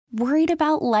Worried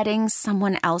about letting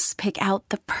someone else pick out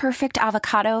the perfect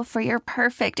avocado for your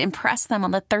perfect impress them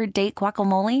on the third date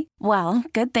guacamole? Well,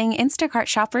 good thing Instacart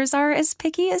shoppers are as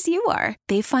picky as you are.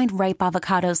 They find ripe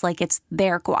avocados like it's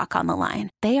their guac on the line.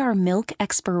 They are milk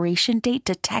expiration date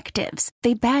detectives.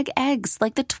 They bag eggs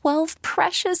like the 12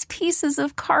 precious pieces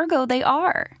of cargo they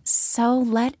are. So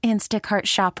let Instacart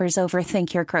shoppers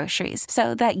overthink your groceries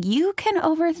so that you can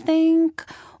overthink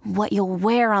what you'll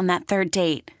wear on that third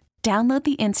date. Download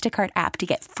the Instacart app to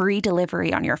get free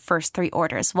delivery on your first 3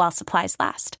 orders while supplies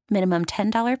last. Minimum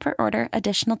 $10 per order.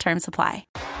 Additional terms apply.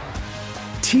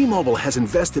 T-Mobile has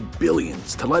invested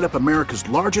billions to light up America's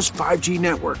largest 5G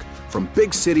network, from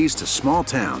big cities to small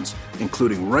towns,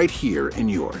 including right here in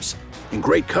yours. And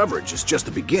great coverage is just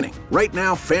the beginning. Right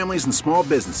now, families and small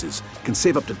businesses can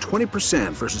save up to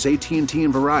 20% versus AT&T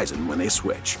and Verizon when they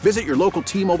switch. Visit your local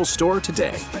T-Mobile store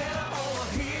today.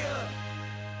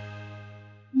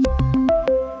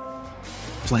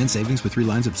 Plan savings with 3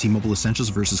 lines of T-Mobile Essentials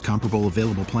versus comparable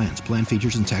available plans. Plan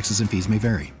features and taxes and fees may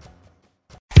vary.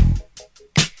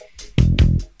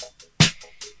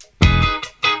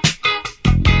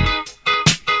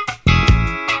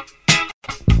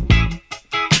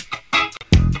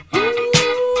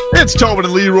 It's Tobin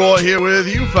and Leroy here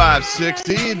with you,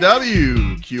 560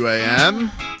 WQAM.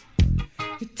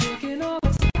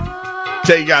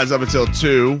 Take you guys up until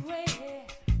 2.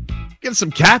 Getting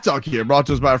some cat talk here, brought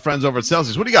to us by our friends over at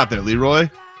Celsius. What do you got there, Leroy?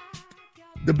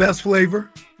 The best flavor.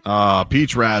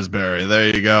 Peach raspberry.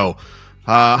 There you go.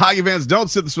 Hockey fans, don't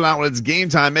sit this one out when it's game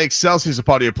time. Make Celsius a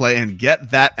part of your play and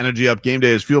get that energy up. Game day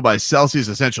is fueled by Celsius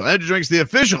Essential Energy Drinks, the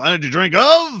official energy drink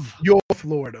of your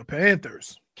Florida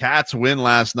Panthers. Cats win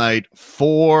last night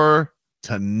 4-0.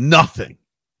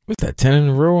 What's that, 10 in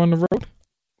a row on the road?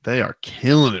 They are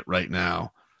killing it right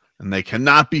now, and they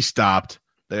cannot be stopped.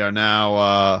 They are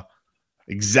now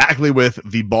exactly with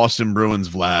the Boston Bruins,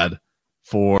 Vlad,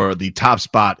 for the top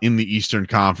spot in the Eastern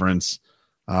Conference.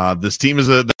 This team is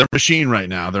they're a machine right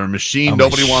now. They're a machine.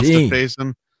 Nobody wants to face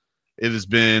them. It has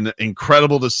been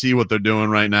incredible to see what they're doing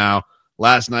right now.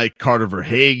 Last night, Carter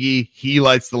Verhaeghe, he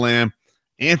lights the lamp.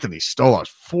 Anthony Stolarz,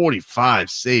 45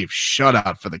 save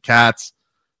shutout for the Cats.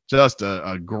 Just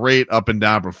a great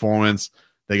up-and-down performance.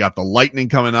 They got the Lightning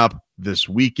coming up this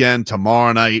weekend.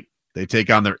 Tomorrow night, they take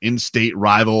on their in-state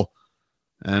rival.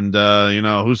 And,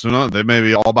 who's to know? They may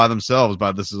be all by themselves,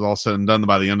 but this is all said and done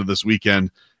by the end of this weekend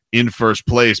in first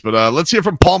place. But let's hear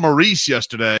from Paul Maurice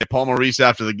yesterday. Paul Maurice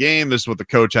after the game. This is what the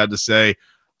coach had to say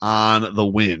on the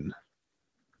win.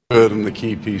 Good, and the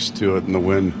key piece to it in the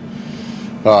win.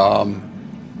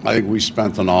 I think we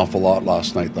spent an awful lot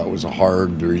last night. That was a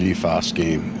hard, really fast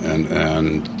game.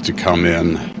 And to come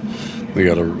in, they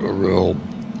got a real,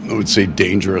 I would say,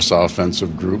 dangerous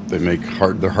offensive group. They're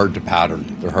hard to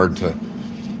pattern. They're hard to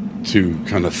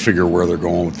kind of figure where they're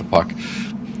going with the puck.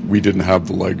 We didn't have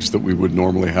the legs that we would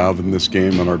normally have in this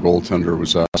game, and our goaltender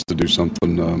was asked to do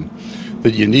something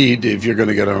that you need if you're going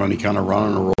to get on any kind of run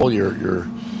and a roll.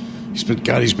 He's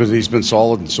been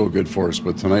solid and so good for us.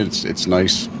 But tonight it's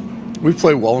nice. We've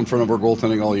played well in front of our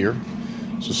goaltending all year,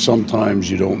 so sometimes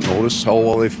you don't notice how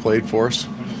well they've played for us.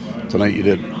 Tonight you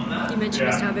did. You mentioned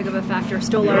just how big of a factor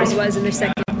Stolarz was in their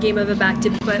second game of a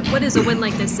back-to-back. What does a win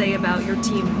like this say about your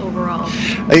team overall?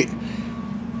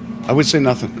 I would say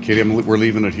nothing, Katie. We're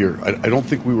leaving it here. I don't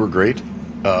think we were great,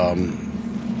 but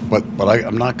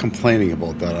I'm not complaining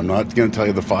about that. I'm not going to tell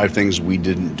you the 5 things we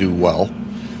didn't do well.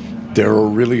 They're a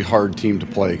really hard team to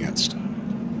play against,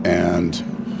 and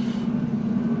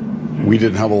we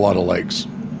didn't have a lot of legs.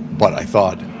 But I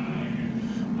thought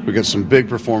we got some big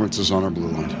performances on our blue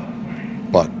line.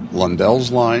 But Lundell's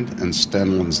line and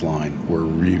Stenlund's line were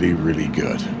really, really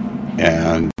good.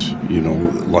 And,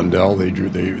 Lundell,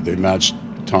 they matched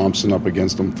Thompson up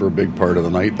against them for a big part of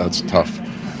the night. That's tough.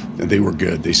 And they were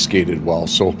good. They skated well.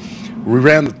 So we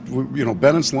ran,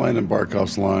 Bennett's line and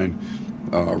Barkov's line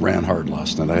ran hard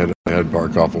last night. I had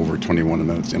Barkov over 21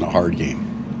 minutes in a hard game.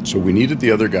 So we needed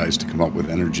the other guys to come up with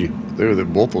energy.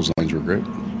 Both those lines were great.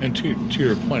 And to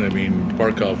your point,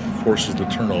 Barkov forces the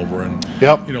turnover and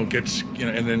gets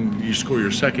and then you score your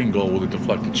second goal with a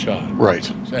deflected shot. Right.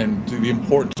 And the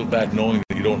importance of that, knowing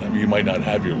that you might not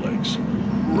have your legs.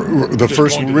 The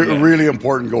first really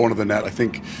important going to the net. I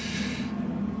think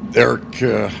Eric,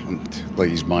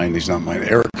 he's mine. He's not mine.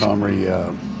 Eric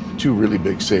Comrie. 2 really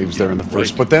big saves there in the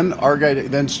first. Right. But then our guy,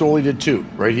 Stoley did 2,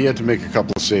 right? He had to make a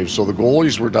couple of saves. So the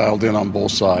goalies were dialed in on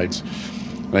both sides.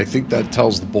 And I think that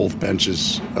tells the both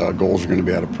benches goals are going to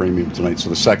be at a premium tonight. So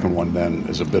the second one then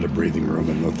is a bit of breathing room.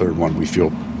 And the third one, we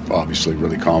feel obviously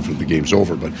really confident the game's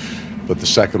over. But the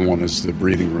second one is the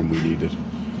breathing room we needed.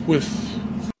 With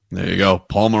There you go.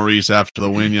 Paul Maurice after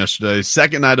the win yesterday.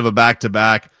 Second night of a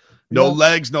back-to-back. No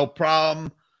legs, no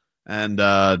problem. And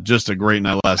just a great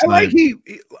night last night. He,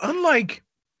 unlike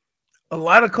a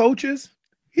lot of coaches,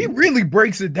 he really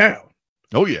breaks it down.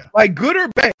 Oh, yeah. Like good or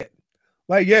bad.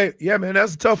 Like, yeah, man,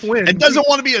 that's a tough win. And doesn't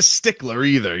want to be a stickler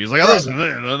either. He's like, that's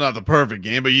not the perfect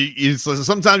game, but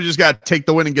sometimes you just got to take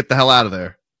the win and get the hell out of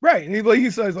there. Right. And he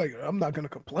says, like, I'm not going to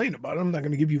complain about it. I'm not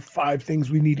going to give you 5 things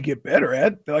we need to get better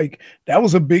at. Like, that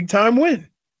was a big-time win.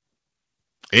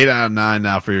 8 out of 9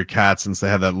 now for your Cats since they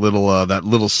had that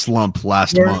little slump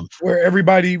last month. Where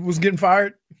everybody was getting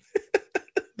fired.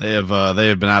 They have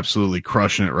been absolutely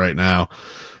crushing it right now.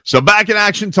 So back in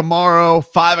action tomorrow,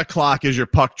 5:00 is your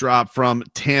puck drop from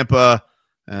Tampa,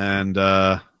 and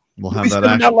we'll have that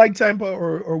action. Not like Tampa,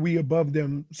 or are we above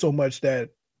them so much that?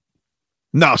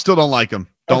 No, still don't like them.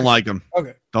 Don't like them.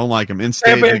 Okay, don't like them. In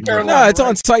state, no, it's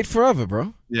on site forever,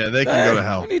 bro. Yeah, they can go to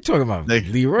hell. What are you talking about, They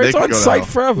Leroy? It's on site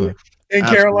forever in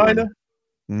Carolina.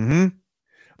 Mm-hmm.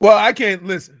 Well, I can't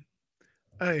listen.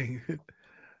 I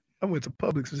went to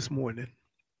Publix this morning,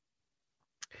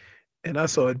 and I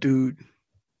saw a dude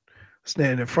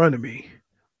standing in front of me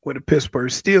with a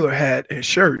Pittsburgh Steelers hat and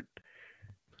shirt,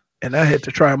 and I had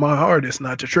to try my hardest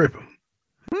not to trip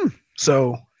him.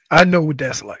 So I know what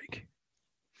that's like.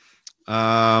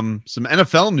 Some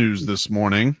NFL news this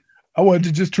morning. I wanted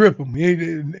to just trip him. He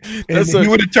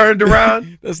would have turned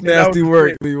around. That's nasty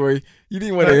work, Leroy. You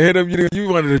didn't want to hit him. You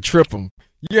wanted to trip him.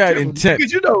 You had intent.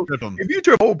 Because if you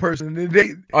trip an old person,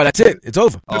 that's it. It's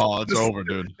over. Oh, it's over,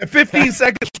 dude. A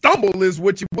 15-second stumble is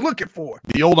what you were looking for.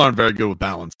 The old aren't very good with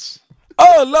balance.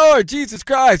 Oh, Lord, Jesus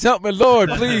Christ, help me, Lord,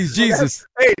 please, Jesus.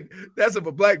 That's if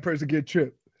a black person get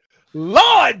tripped.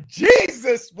 Lord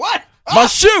Jesus, what? My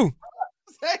shoe.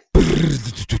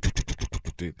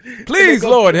 Please,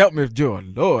 Lord, help me,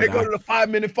 Jordan. Lord, they go to the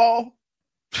 5-minute fall.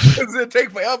 Does it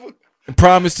take forever?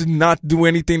 Promise to not do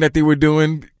anything that they were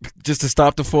doing just to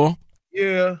stop the fall.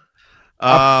 Yeah.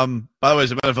 By the way,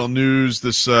 some NFL news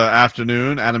this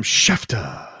afternoon. Adam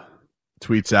Schefter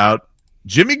tweets out,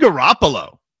 Jimmy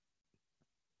Garoppolo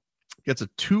gets a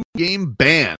 2-game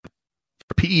ban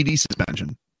for PED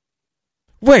suspension.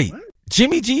 Wait, what?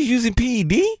 Jimmy G's using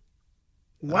PED?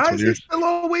 Why is he still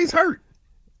always hurt?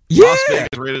 Yeah. Las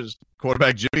Vegas Raiders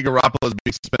quarterback Jimmy Garoppolo is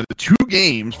being suspended 2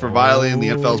 games for violating the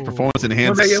NFL's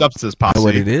performance-enhancing substances policy.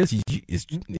 What it is? It's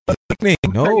nickname.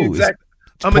 No,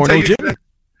 I'm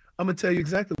gonna tell you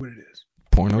exactly what it is.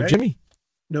 Porno right? Jimmy.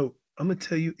 No, I'm gonna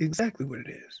tell you exactly what it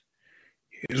is.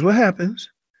 Here's what happens: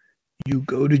 you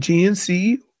go to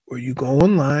GNC or you go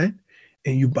online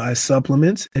and you buy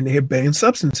supplements, and they have banned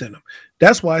substance in them.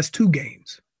 That's why it's 2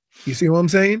 games. You see what I'm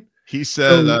saying? He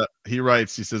said, he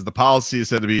says the policy is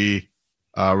said to be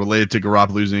related to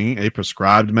Garoppolo using a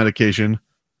prescribed medication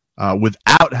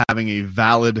without having a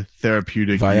valid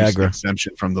therapeutic use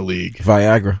exemption from the league.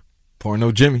 Viagra.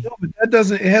 Porno Jimmy. No, but that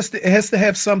doesn't, it has to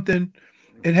have something,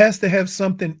 it has to have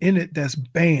something in it that's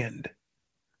banned.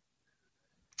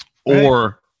 Right?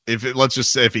 Or let's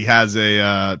just say if he has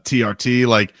a TRT,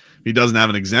 like if he doesn't have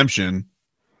an exemption.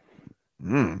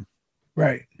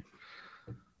 Right.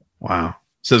 Wow.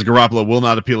 Says Garoppolo will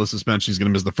not appeal a suspension. He's going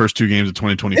to miss the first 2 games of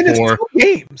 2024. And it's 2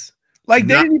 games. Like,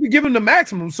 they didn't even give him the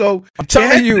maximum. So I'm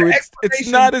telling you, it's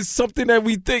not as something that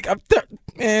we think.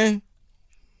 Man.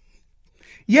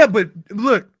 Yeah, but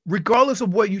look, regardless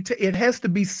of what you take, it has to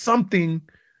be something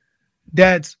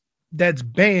that's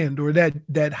banned or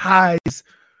that hides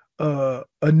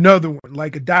another one,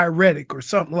 like a diuretic or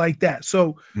something like that.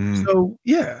 So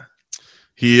yeah.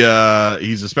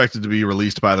 He's expected to be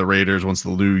released by the Raiders once the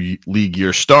league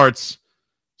year starts.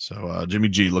 So Jimmy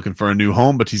G looking for a new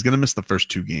home, but he's going to miss the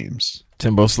first 2 games.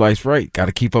 Timbo sliced right. Got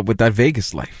to keep up with that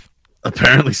Vegas life.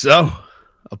 Apparently so.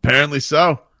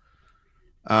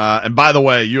 And by the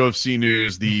way, UFC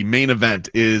news, the main event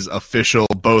is official.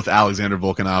 Both Alexander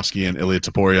Volkanovski and Ilia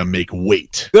Topuria make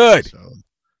weight. Good. So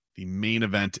the main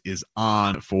event is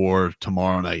on for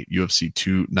tomorrow night, UFC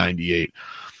 298.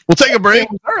 We'll take a break.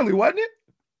 It was early, wasn't it?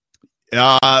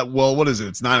 Well, what is it?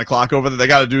 It's 9:00 over there. They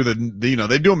got to do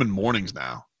they do them in mornings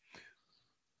now.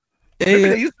 Maybe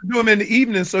they used to do them in the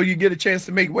evening so you get a chance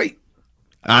to make weight.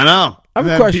 I know. I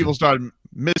have a question. People started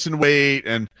missing weight,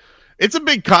 and it's a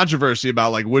big controversy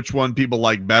about like which one people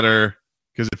like better,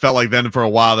 because it felt like then for a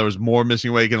while there was more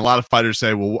missing weight, and a lot of fighters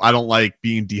say, well, I don't like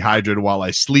being dehydrated while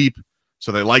I sleep,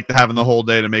 so they like having the whole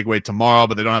day to make weight tomorrow,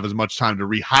 but they don't have as much time to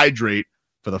rehydrate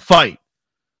for the fight.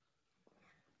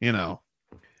 You know,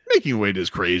 making weight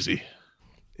is crazy.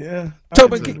 Yeah.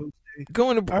 Tobin, I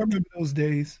remember those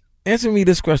days. Answer me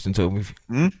this question, Tobin,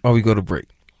 while we go to break.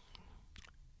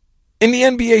 In the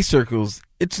NBA circles,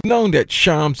 it's known that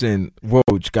Shams and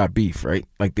Woj got beef, right?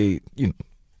 Like they,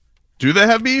 Do they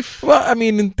have beef? Well, I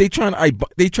mean, they try to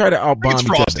outbomb each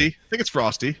other. I think it's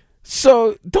Frosty.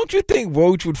 So, don't you think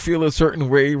Woj would feel a certain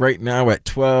way right now at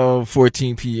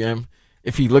 14 p.m.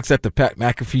 if he looks at the Pat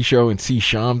McAfee show and sees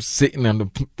Shams sitting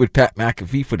with Pat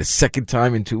McAfee for the second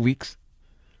time in 2 weeks?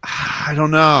 I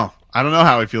don't know. I don't know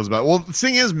how he feels about it. Well, the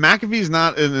thing is, McAfee's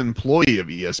not an employee of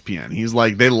ESPN. He's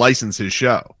like, they license his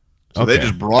show. So they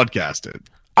just broadcast it.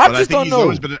 I just don't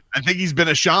know. I think he's been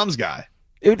a Shams guy.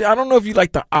 I don't know if you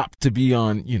like the opt to be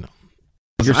on, your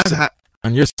side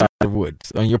of the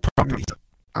woods, on your property.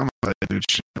 I'm a dude.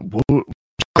 Woj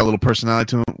got a little personality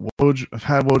to him. I've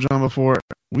had Woj on before.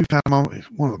 We've had him on. He's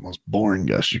one of the most boring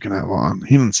guests you can have on.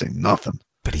 He didn't say nothing.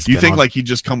 But you think like he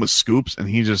just come with scoops and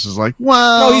he just is like,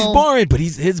 well, no, he's boring. But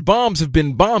his bombs have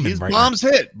been bombing. His bombs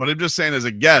hit. But I'm just saying, as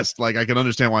a guest, like I can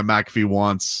understand why McAfee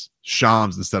wants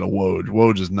Shams instead of Woj.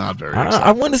 Woj is not very.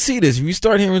 I want to see this. If you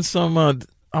start hearing some,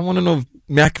 I want to know if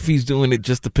McAfee's doing it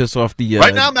just to piss off the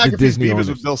right now. McAfee's beef owners.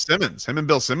 is with Bill Simmons. Him and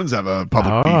Bill Simmons have a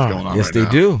public beef going on. Yes, right they now.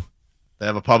 do. They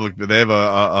have a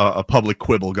public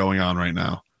quibble going on right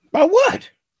now. About what?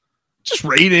 Just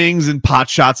ratings and pot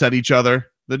shots at each other.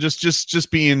 They're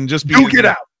just being get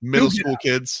out. Middle school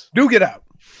kids. Do get out.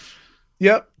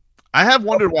 Yep. I have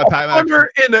wondered why Pat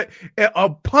a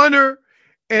punter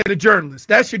and a journalist.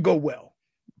 That should go well.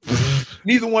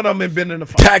 Neither one of them have been in a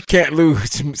fight. Pat can't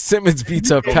lose. Simmons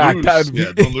beats up Pat.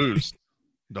 Don't lose.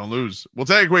 Don't lose. We'll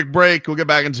take a quick break. We'll get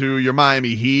back into your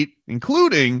Miami Heat,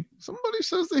 including somebody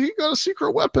says that he got a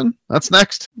secret weapon. That's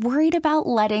next. Worried about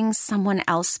letting someone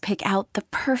else pick out the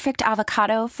perfect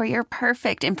avocado for your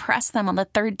perfect impress them on the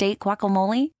third date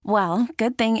guacamole? Well,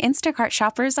 good thing Instacart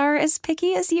shoppers are as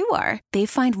picky as you are. They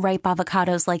find ripe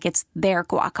avocados like it's their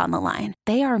guac on the line.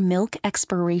 They are milk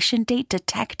expiration date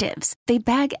detectives. They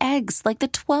bag eggs like the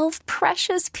 12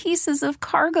 precious pieces of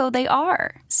cargo they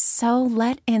are. So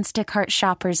let Instacart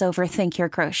shoppers overthink your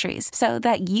groceries so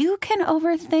that you can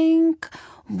overthink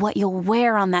what you'll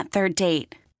wear on that third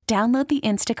date. Download the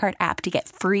Instacart app to get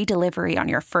free delivery on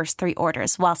your first 3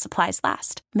 orders while supplies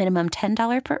last. Minimum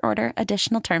 $10 per order.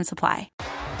 Additional terms apply.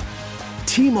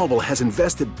 T-Mobile has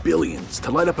invested billions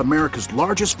to light up America's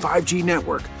largest 5G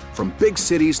network, from big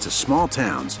cities to small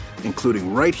towns,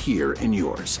 including right here in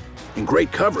yours. And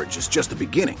great coverage is just the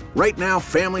beginning. Right now,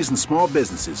 families and small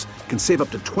businesses can save up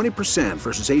to 20%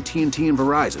 versus AT&T and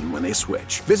Verizon when they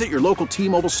switch. Visit your local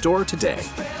T-Mobile store today.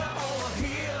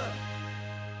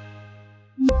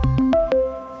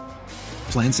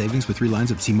 Plan savings with 3 lines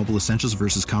of T-Mobile Essentials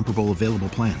versus comparable available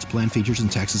plans. Plan features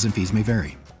and taxes and fees may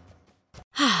vary.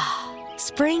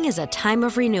 Spring is a time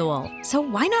of renewal, so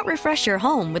why not refresh your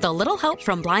home with a little help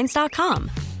from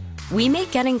Blinds.com? We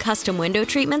make getting custom window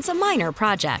treatments a minor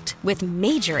project with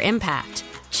major impact.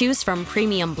 Choose from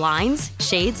premium blinds,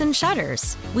 shades, and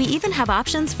shutters. We even have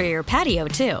options for your patio,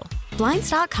 too.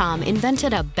 Blinds.com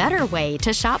invented a better way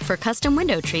to shop for custom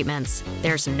window treatments.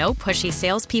 There's no pushy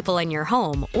salespeople in your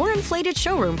home or inflated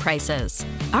showroom prices.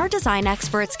 Our design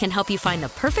experts can help you find the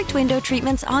perfect window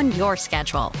treatments on your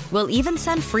schedule. We'll even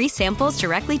send free samples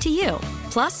directly to you.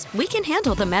 Plus, we can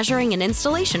handle the measuring and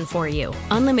installation for you.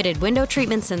 Unlimited window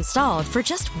treatments installed for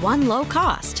just one low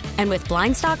cost. And with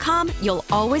Blinds.com, you'll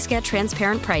always get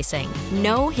transparent pricing.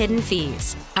 No hidden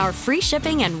fees. Our free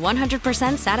shipping and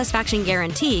 100% satisfaction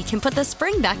guarantee can put the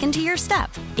spring back into your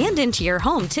step and into your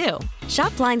home, too.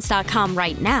 Shop Blinds.com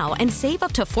right now and save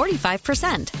up to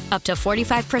 45%. Up to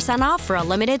 45% off for a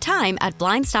limited time at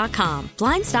Blinds.com.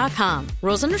 Blinds.com.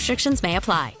 Rules and restrictions may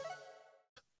apply.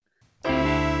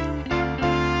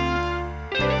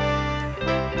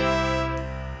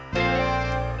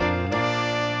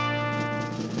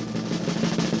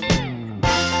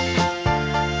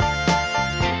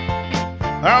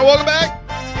 All right, welcome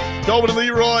back. Tobin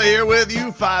Leroy here with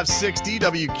you, 560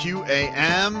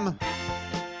 WQAM.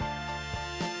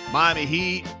 Miami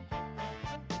Heat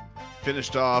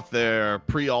finished off their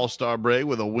pre-All-Star break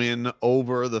with a win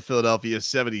over the Philadelphia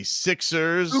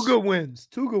 76ers. Two good wins.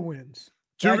 Two good wins.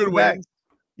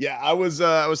 Yeah, I was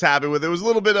happy with it. It was a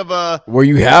little bit of a... Were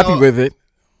you happy with it?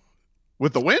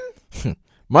 With the win?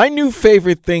 My new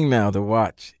favorite thing now to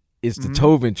watch is the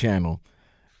Tobin channel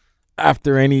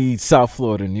after any South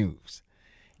Florida news.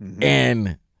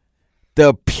 And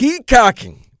the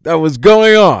peacocking that was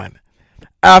going on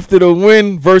after the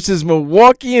win versus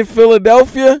Milwaukee and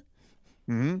Philadelphia,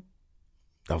 that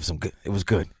was some good. It was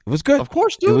good. It was good. Of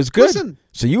course, dude. It was good. Listen,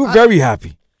 so you were very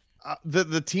happy.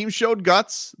 The team showed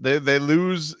guts. They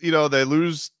lose, they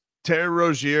lose Terry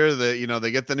Rozier.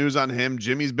 They get the news on him.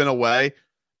 Jimmy's been away.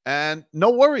 And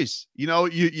no worries.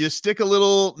 You stick a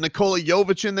little Nikola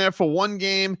Jovic in there for one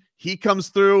game. He comes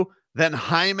through. Then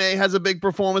Jaime has a big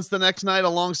performance the next night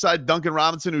alongside Duncan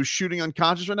Robinson, who's shooting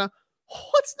unconscious right now.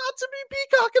 What's not to be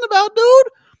peacocking about, dude?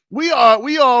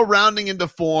 We are rounding into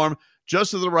form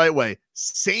just the right way.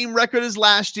 Same record as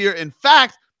last year. In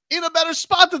fact, in a better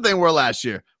spot than they were last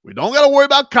year. We don't got to worry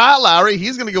about Kyle Lowry.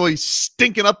 He's going to go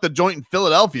stinking up the joint in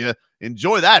Philadelphia.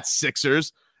 Enjoy that,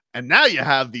 Sixers. And now you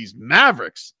have these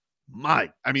Mavericks.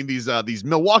 These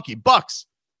Milwaukee Bucks.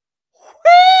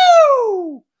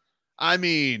 Woo!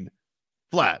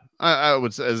 Vlad, I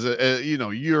would say, as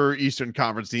your Eastern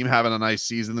Conference team having a nice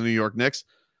season, the New York Knicks.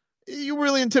 You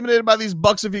really intimidated by these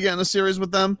Bucks if you get in a series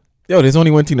with them? Yo, there's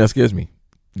only one team that scares me.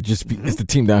 It's the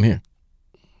team down here.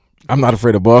 I'm not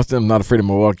afraid of Boston. I'm not afraid of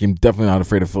Milwaukee. I'm definitely not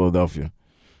afraid of Philadelphia.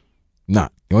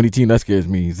 Not. The only team that scares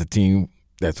me is the team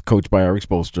that's coached by Eric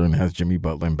Spoelstra and has Jimmy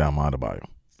Butler and Bam Adebayo.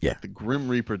 Yeah. The Grim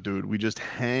Reaper, dude. We just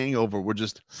hang over. We're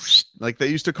just, like they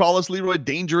used to call us, Leroy,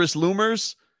 dangerous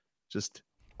loomers. Just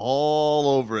all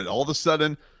over it. All of a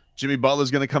sudden, Jimmy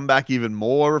Butler's going to come back even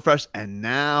more refreshed. And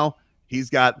now he's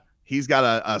got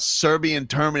a Serbian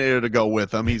Terminator to go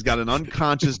with him. He's got an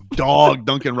unconscious dog,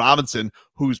 Duncan Robinson,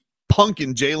 who's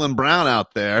punking Jaylen Brown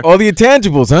out there. All the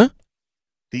intangibles, huh?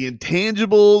 The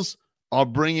intangibles are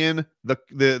bringing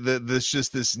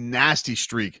this nasty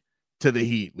streak to the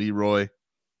Heat, Leroy.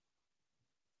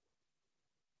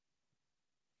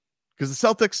 Because the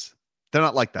Celtics, they're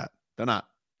not like that. They're not.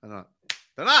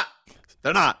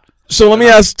 So let me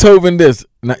ask Tobin this,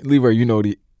 Leroy. You want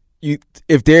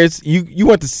the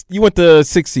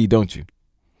 6th seed, don't you?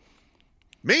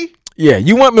 Me? Yeah,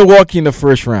 you want Milwaukee in the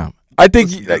first round. I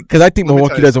think because I think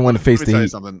Milwaukee doesn't want to face the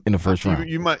Heat in the first round.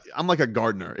 I'm like a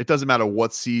gardener. It doesn't matter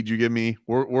what seed you give me.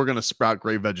 We're gonna sprout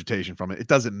great vegetation from it. It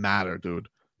doesn't matter, dude.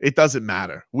 It doesn't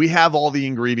matter. We have all the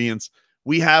ingredients.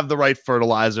 We have the right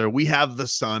fertilizer. We have the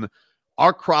sun.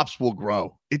 Our crops will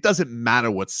grow. It doesn't matter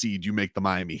what seed you make the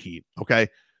Miami Heat. Okay,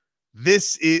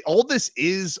 these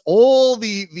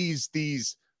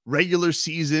regular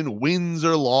season wins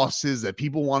or losses that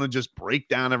people want to just break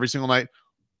down every single night.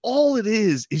 All it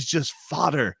is just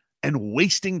fodder and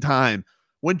wasting time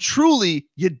when truly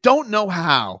you don't know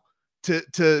how to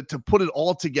put it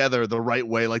all together the right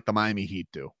way like the Miami Heat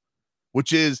do,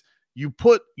 which is you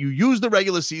use the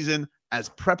regular season as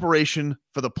preparation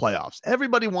for the playoffs.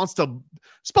 Everybody wants to.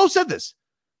 Spo said this.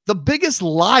 The biggest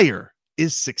liar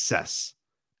is success.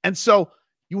 And so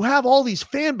you have all these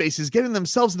fan bases getting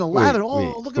themselves in the lather.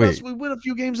 Look at us. We win a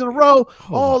few games in a row.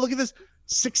 Look at this.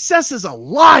 Success is a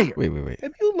liar. Wait.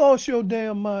 Have you lost your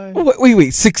damn mind?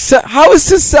 Wait. Success? How is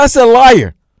success a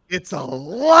liar? It's a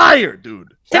liar,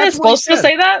 dude. Didn't it supposed to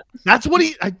say that? That's what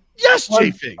he. Yes,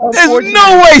 J-Fig. There's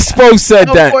no way Spo said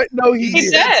that. No, he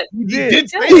did. He did.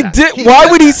 He did. Why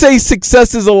would he say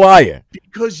success is a liar?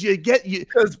 Because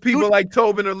because people like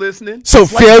Tobin are listening. So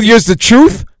failure's the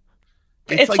truth?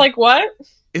 It's like what?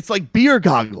 It's like beer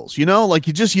goggles, like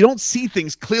you don't see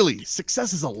things clearly.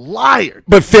 Success is a liar.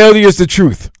 But failure is the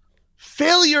truth.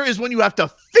 Failure is when you have to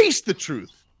face the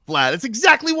truth, Vlad. That's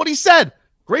exactly what he said.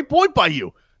 Great point by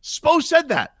you. Spo said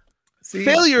that. See,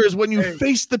 failure is when you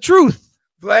face the truth.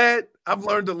 Vlad, I've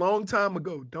learned a long time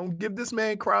ago, don't give this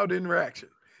man crowd interaction.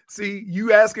 See,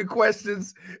 you asking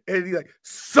questions, and he's like,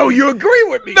 so you agree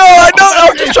with me? No, I don't.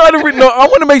 I'm just trying to I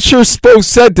want to make sure Spo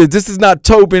said this. This is not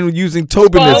Tobin using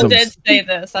Tobinisms. Spo did say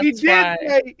this.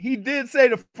 He did say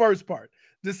the first part.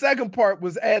 The second part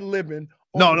was ad-libbing.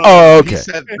 No. Oh, okay. He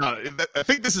said, I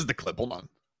think this is the clip. Hold on.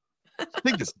 I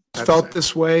think this felt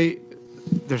this way.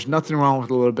 There's nothing wrong with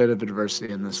a little bit of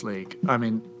adversity in this league. I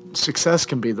mean, success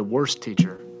can be the worst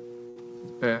teacher.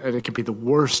 And it can be the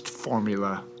worst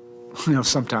formula.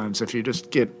 Sometimes if you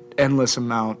just get endless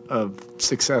amount of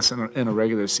success in a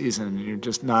regular season and you're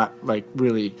just not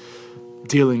really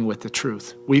dealing with the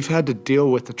truth. We've had to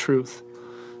deal with the truth.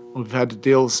 We've had to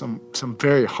deal with some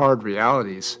very hard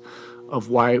realities of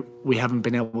why we haven't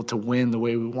been able to win the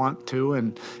way we want to.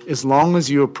 And as long as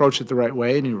you approach it the right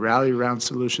way and you rally around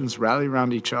solutions, rally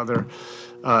around each other,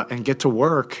 and get to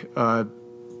work,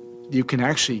 you can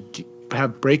actually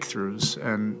have breakthroughs.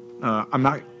 And I'm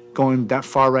not going that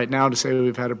far right now to say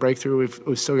we've had a breakthrough.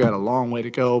 We've still got a long way to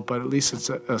go, but at least it's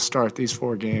a start. These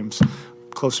 4 games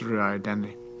closer to our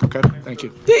identity. Okay, thank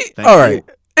you. All right.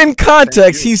 In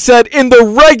context, he said in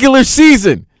the regular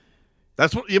season.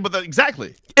 That's what. Yeah, but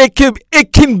exactly. It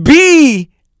can be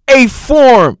a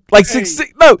form like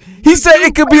No, he said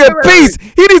it could be a piece.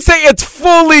 He didn't say it's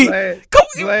fully. Man,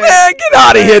 get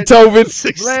out of here, Tobin.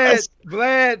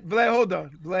 Vlad, hold on,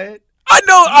 Vlad.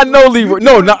 I know, Leroy.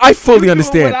 No, I fully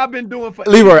understand. What I've been doing for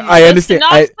Leroy, I understand.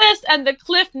 The synopsis and the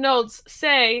cliff notes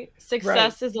say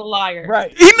success is a liar.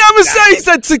 Right. He never said he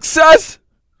said success.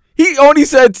 He only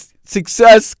said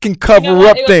success can cover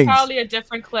up it was things. Probably a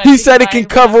different clip. He said it can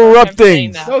cover up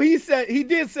things. No, he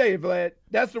did say it, Vlad.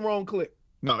 That's the wrong clip.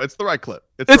 No, it's the right clip.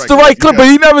 It's the right clip, but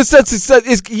he never said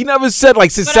success. He never said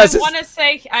like success. But I want to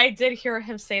say I did hear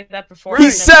him say that before. He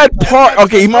said part.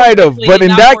 Okay, he might have, but in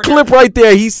that clip right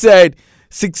there, he said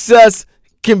success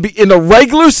can be in the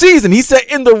regular season. He said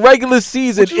in the regular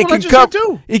season it can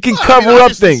cover. It can cover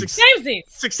up things.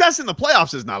 Success in the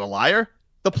playoffs is not a liar.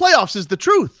 The playoffs is the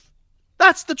truth.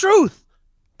 That's the truth.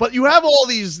 But you have all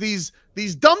these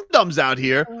dum-dums out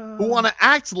here who want to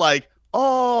act like,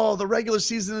 oh, the regular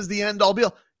season is the end all be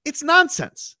all. It's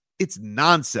nonsense. It's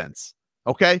nonsense.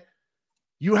 Okay?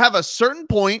 You have a certain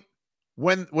point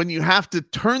when you have to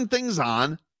turn things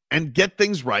on and get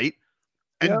things right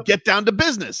and get down to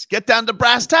business. Get down to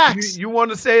brass tacks. You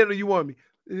want to say it or you want me?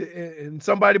 And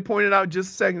somebody pointed out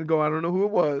just a second ago, I don't know who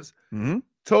it was,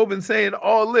 Tobin saying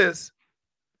all this.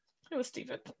 It was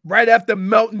Steven. Right after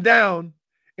melting down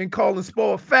and calling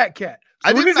Spo a fat cat.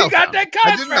 I didn't melt down. That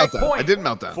contract I didn't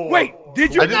melt down. Wait,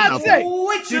 did you not say?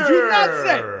 Did you not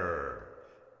say?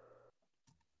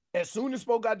 As soon as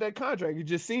Spo got that contract, it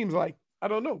just seems like, I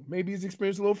don't know, maybe he's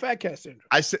experienced a little fat cat syndrome.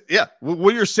 I said, yeah.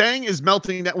 What you're saying is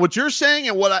melting down. What you're saying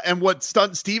and what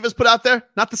stunt Steve has put out there,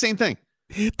 not the same thing.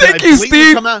 Thank you,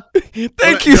 Steve.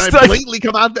 Thank you, Steve. Blatantly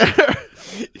come out there.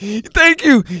 Thank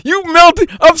you. You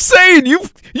melted. I'm saying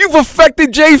you've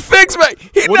affected Jay Fix, man.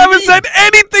 He never said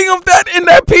anything of that in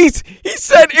that piece. He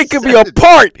said it could be a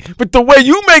part, but the way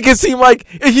you make it seem like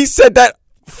he said that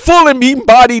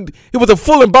it was a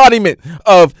full embodiment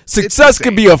of success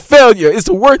can be a failure. It's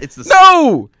the word.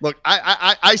 No. Look,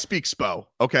 I speak Spo,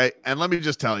 okay? And let me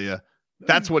just tell you,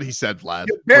 that's what he said, Vlad.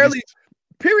 Barely.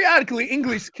 Periodically,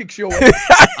 English kicks your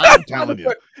ass. I'm telling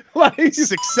you.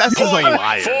 Success is a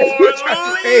liar.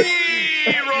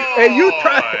 And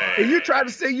you try to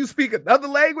say you speak another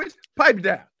language? Pipe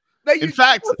down. In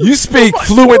fact, you speak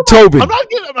fluent Tobin.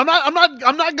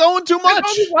 I'm not going too much.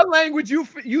 What language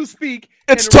you speak?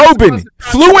 It's Tobin.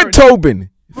 Fluent Tobin.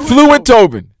 Fluent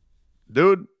Tobin.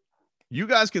 Dude, you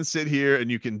guys can sit here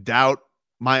and you can doubt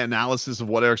my analysis of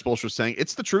what Eric Spoelstra is saying.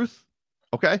 It's the truth.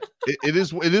 Okay? it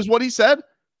is what he said.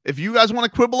 If you guys want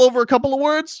to quibble over a couple of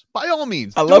words, by all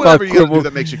means, I love whatever you gotta do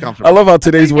that makes you comfortable. I love how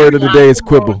today's word of the day is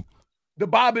quibble. The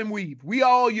bob and weave. We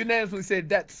all unanimously said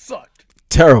that sucked.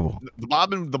 Terrible. The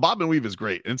bob and weave is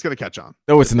great, and it's going to catch on.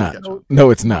 No, it's not. No,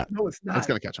 it's not. No, it's not. It's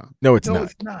going to catch on. No, it's not. No,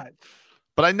 it's not.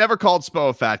 But I never called Spo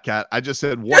a fat cat. I just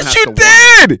said one. Yes, has you to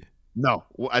did. Wonder. No,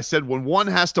 I said when one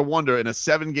has to wonder in a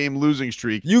 7-game losing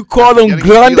streak. You called him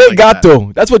grande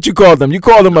gato. That's what you called him. You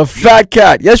called him a fat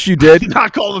cat. Yes, you did. I did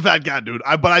not call him a fat cat, dude.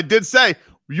 But I did say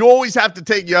you always have to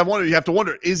take. You have to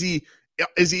wonder: is he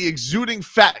exuding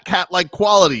fat cat-like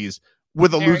qualities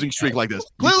with a losing streak like this?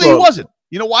 Clearly, he wasn't.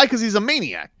 You know why? Because he's a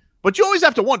maniac. But you always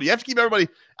have to wonder. You have to keep everybody.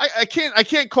 I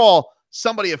can't call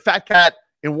somebody a fat cat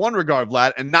in one regard,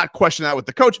 Vlad, and not question that with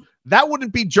the coach. That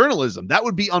wouldn't be journalism. That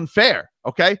would be unfair.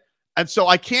 Okay. And so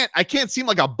I can't seem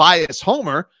like a biased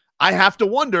homer. I have to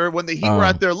wonder when the Heat were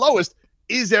at their lowest,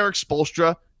 is Eric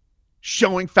Spoelstra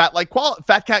showing fat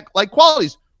cat-like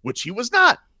qualities, which he was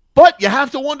not. But you have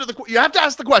to wonder you have to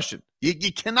ask the question.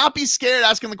 You cannot be scared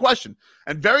asking the question.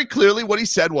 And very clearly what he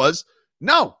said was,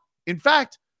 no, in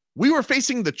fact, we were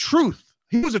facing the truth.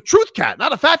 He was a truth cat,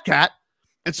 not a fat cat.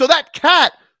 And so that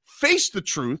cat faced the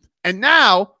truth. And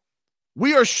now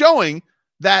we are showing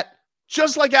that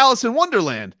just like Alice in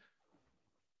Wonderland,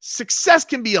 success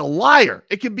can be a liar.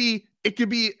 It could be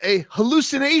a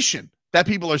hallucination that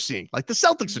people are seeing, like the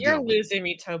Celtics are doing. You're losing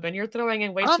me, Tobin. You're throwing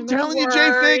in way too many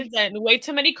words and way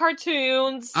too many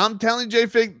cartoons. I'm telling you,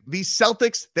 J-Fig, these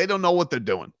Celtics, they don't know what they're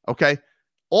doing, okay?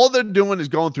 All they're doing is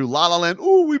going through La La Land.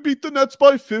 Oh, we beat the Nets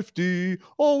by 50.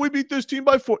 Oh, we beat this team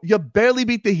by 4. You barely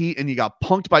beat the Heat, and you got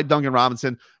punked by Duncan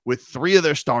Robinson with 3 of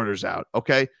their starters out,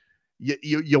 okay?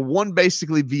 You won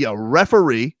basically via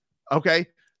referee, okay?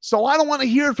 So I don't want to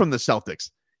hear it from the Celtics.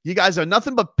 You guys are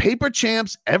nothing but paper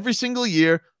champs every single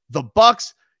year. The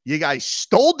Bucks, you guys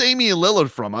stole Damian Lillard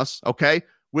from us, okay?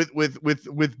 With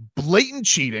blatant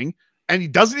cheating, and he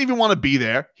doesn't even want to be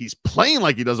there. He's playing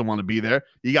like he doesn't want to be there.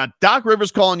 You got Doc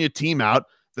Rivers calling your team out.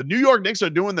 The New York Knicks are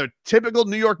doing their typical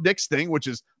New York Knicks thing, which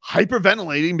is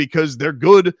hyperventilating because they're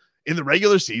good in the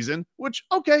regular season, which,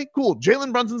 okay, cool.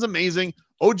 Jalen Brunson's amazing.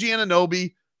 OG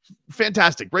Anunoby,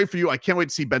 fantastic. Great for you. I can't wait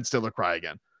to see Ben Stiller cry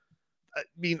again. I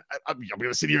mean, I'm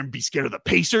going to sit here and be scared of the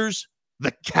Pacers,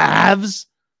 the Cavs,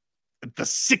 the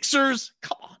Sixers.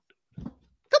 Come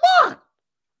on.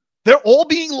 They're all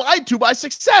being lied to by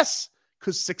Success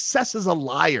because Success is a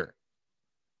liar.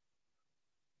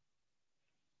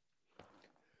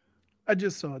 I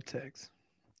just saw a text.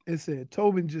 It said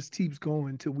Tobin just keeps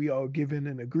going till we all give in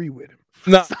and agree with him.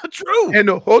 No, that's not true. And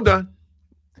hold on.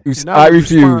 I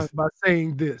refuse. By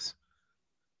saying this,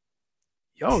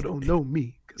 y'all don't know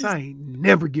me because I ain't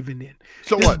never giving in.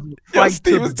 So what?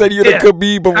 Steven said you're the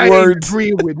Khabib of words. I ain't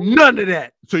agreeing with none of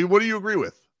that. So what do you agree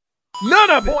with?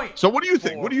 None of it. So what do you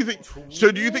think? What do you think?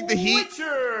 So do you think the Heat?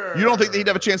 You don't think the Heat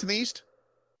have a chance in the East?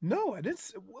 No, I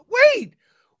didn't. Wait.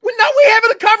 Well, now we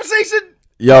having a conversation.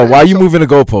 Yo, why are you moving the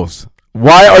goalposts?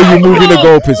 Why are you moving the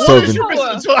goalposts, Tobin?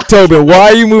 Tobin, why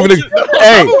are you moving the?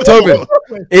 Hey, Tobin,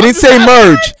 it didn't say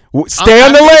merge. Stay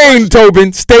on the lane,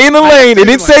 Tobin. Stay in the lane. It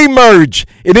didn't say merge.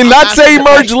 It did not say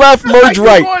merge left, merge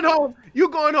right. You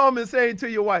going home and saying to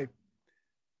your wife,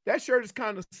 that shirt is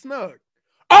kind of snug.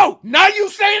 Oh, now you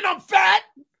saying I'm fat?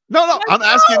 No. I'm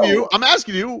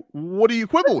asking you. What do you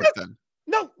quibble with then?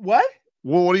 No, what?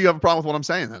 Well, what do you have a problem with what I'm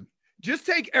saying then? Just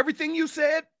take everything you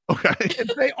said, okay, and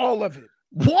say all of it.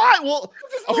 Why? Well,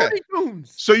 okay.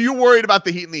 So you're worried about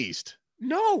the Heat in the East?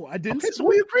 No, I didn't. Okay, so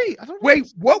we agree.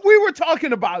 Wait, what we were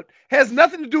talking about has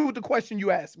nothing to do with the question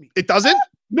you asked me. It doesn't?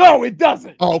 No, it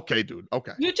doesn't. Oh, okay, dude.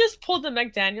 Okay. You just pulled the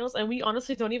McDaniels, and we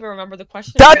honestly don't even remember the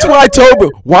question. That's what I told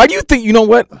you. Why do you think? You know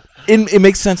what? It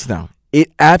makes sense now.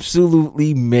 It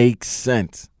absolutely makes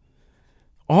sense.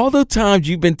 All the times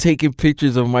you've been taking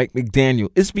pictures of Mike McDaniel,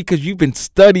 it's because you've been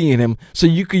studying him so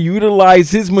you can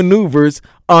utilize his maneuvers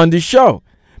on the show.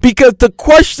 Because the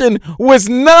question was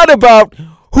not about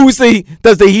does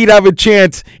the Heat have a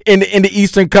chance in the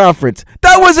Eastern Conference.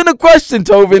 That wasn't a question,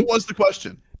 Tobin. What was the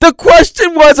question? The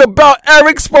question was about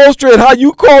Eric Spoelstra and how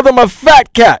you called him a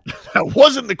fat cat. That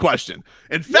wasn't the question.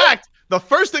 In fact, the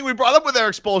first thing we brought up with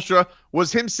Eric Spoelstra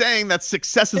was him saying that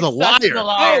Success is a liar.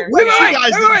 Oh,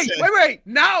 wait.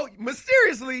 Now,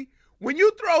 mysteriously, when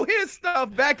you throw his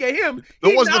stuff back at him,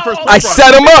 that wasn't the first point. I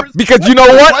set him up because you know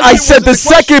what? I set the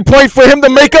second point for him to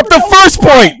make up the first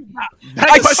point.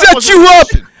 I set you up.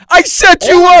 I set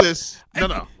you up.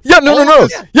 No. Yeah, no.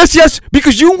 Yes,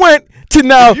 because you went to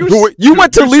now. You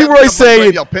went to Leroy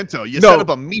saying, Pinto. You set up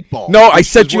a meatball. No, I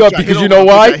set you up because you know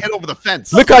why? I hit over the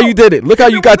fence. Look how you did it. Look how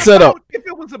you got set up. If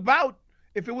it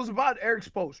was about Eric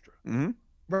Spoelstra,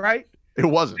 right? It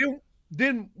wasn't.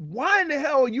 Then why in the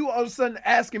hell are you all of a sudden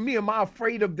asking me, am I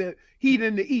afraid of the Heat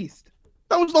in the East?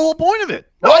 That was the whole point of it.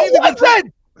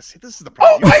 See, this is the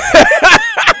problem.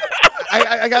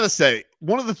 I got to say,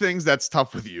 one of the things that's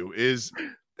tough with you is,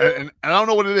 and I don't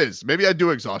know what it is. Maybe I do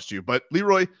exhaust you, but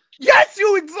Leroy. Yes,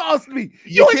 you exhaust me.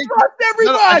 You exhaust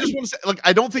everybody. I just want to say, look,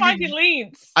 I don't think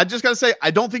leans. I just got to say,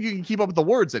 I don't think you can keep up with the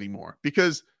words anymore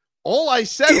because all I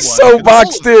said was. He's so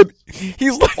boxed in.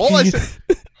 He's like, all I said.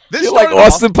 You're like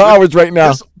Austin Powers right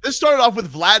now. This started off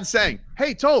with Vlad saying,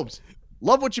 hey, Tobes,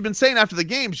 love what you've been saying after the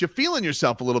games. You're feeling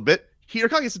yourself a little bit. Heater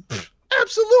Cocky said,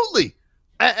 absolutely.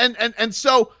 And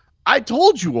so I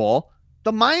told you all,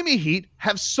 the Miami Heat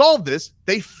have solved this.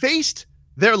 They faced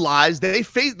their lies. They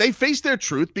faced their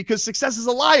truth because Success is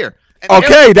a liar. And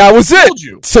okay, that was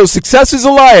it. So Success is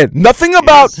a liar. Nothing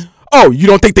about, you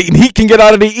don't think the Heat can get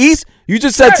out of the East? You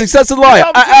just said Success is a liar.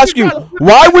 I ask you,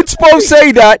 why would Spo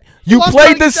say that? You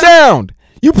played the sound.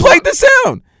 You played the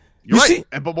sound. You're right.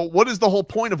 But what is the whole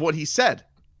point of what he said?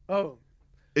 Oh.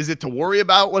 Is it to worry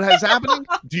about what is happening?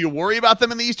 Do you worry about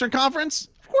them in the Eastern Conference?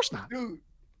 Of course not. Dude.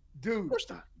 Of course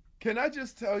not. Can I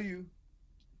just tell you,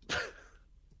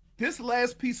 this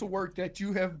last piece of work that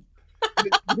you have,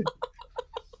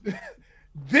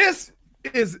 this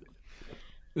is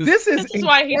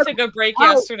why he took a break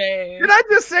yesterday. Did I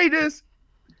just say this?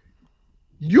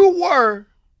 You were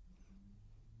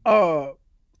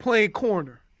playing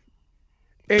corner,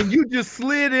 and you just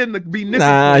slid in to be nickel.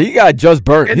 Nah, he got just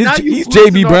burnt. He's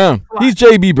JB Brown. He's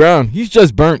JB Brown. He's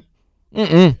just burnt.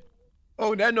 Oh,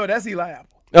 that's Eli Apple.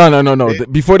 No.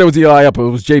 Before there was Eli Apple,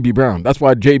 it was JB Brown. That's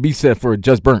why JB said for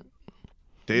just burnt.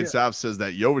 Dave South says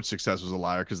that Jovic's success was a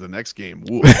liar because the next game,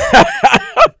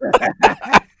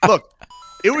 look,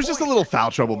 it was just a little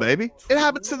foul trouble, baby. It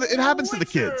happens to the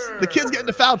kids. The kids get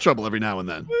into foul trouble every now and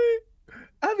then.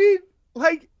 I mean,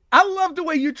 like, I love the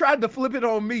way you tried to flip it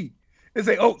on me and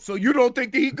say, "Oh, so you don't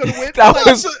think that he could have win?" That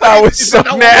was so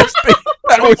nasty.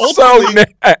 That was so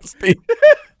nasty.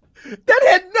 That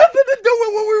had nothing to do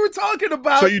with what we were talking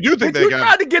about. So you do think they got? You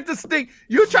tried to get the stink.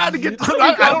 You tried to get the stink.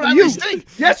 I don't have any stink.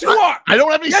 Yes, you are. I don't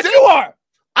have any stink. Yes, you are.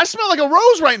 I smell like a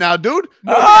rose right now, dude.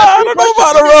 I don't know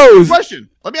about a rose.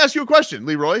 Let me ask you a question,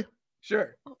 Leroy.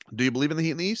 Sure. Do you believe in the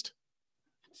Heat in the East?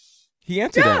 He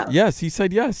answered that. Yes, he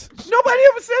said yes. Nobody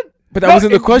ever said. But that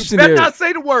wasn't the question. You better not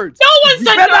say the words. No one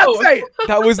said better no. not say it.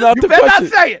 That was not You the better question.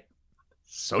 not say it.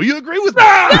 So you agree with me?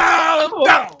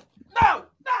 No.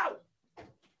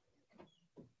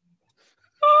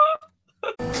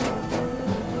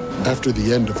 After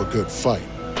the end of a good fight,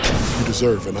 you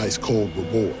deserve an ice-cold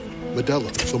reward. Modelo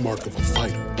is the mark of a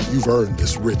fighter. You've earned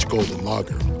this rich golden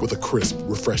lager with a crisp,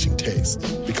 refreshing taste.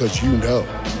 Because you know,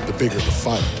 the bigger the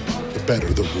fight, the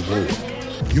better the reward.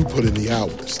 You put in the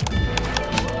hours,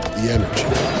 the energy,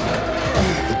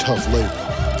 the tough labor.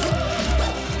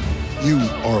 You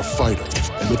are a fighter,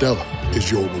 and Modelo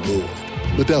is your reward.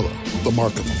 Modelo, the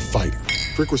mark of a fighter.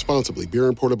 Drink responsibly. Beer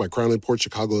imported by Crown Imports,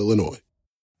 Chicago, Illinois.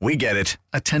 We get it.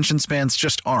 Attention spans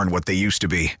just aren't what they used to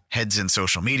be. Heads in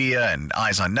social media and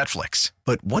eyes on Netflix.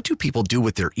 But what do people do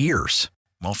with their ears?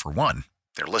 Well, for one,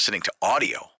 they're listening to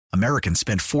audio. Americans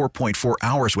spend 4.4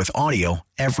 hours with audio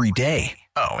every day.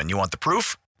 Oh, and you want the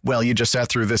proof? Well, you just sat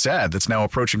through this ad that's now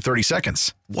approaching 30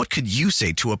 seconds. What could you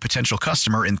say to a potential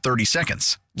customer in 30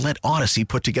 seconds? Let Odyssey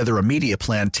put together a media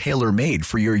plan tailor-made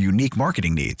for your unique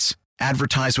marketing needs.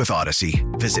 Advertise with Odyssey.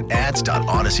 Visit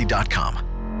ads.odyssey.com.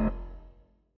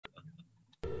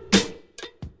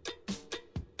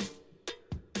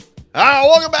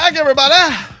 Welcome back,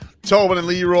 everybody. Tobin and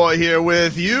Leroy here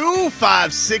with you.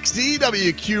 560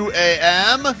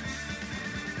 WQAM.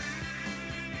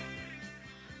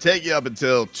 Take you up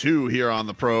until 2 here on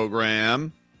the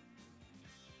program.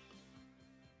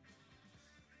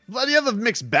 But you have a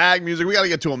mixed bag music. We got to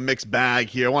get to a mixed bag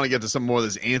here. I want to get to some more of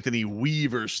this Anthony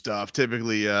Weaver stuff.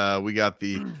 Typically, we got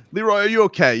the Leroy. Are you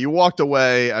okay? You walked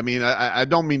away. I mean, I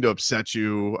don't mean to upset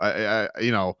you.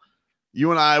 You know,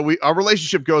 you and I, our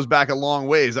relationship goes back a long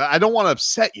ways. I don't want to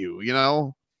upset you. You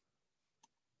know.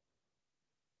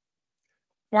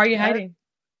 Why are you hiding?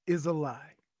 Is a lie.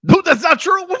 No, that's not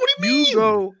true. What do you mean? You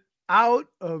go out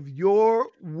of your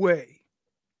way.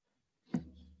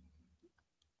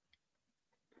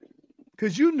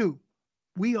 Because you knew,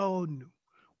 we all knew,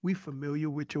 we familiar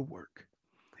with your work.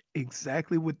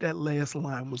 Exactly what that last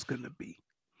line was going to be.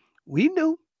 We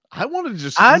knew. I wanted to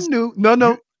just. I knew.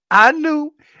 No. I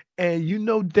knew. And you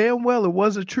know damn well it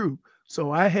wasn't true.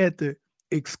 So I had to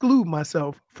exclude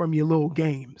myself from your little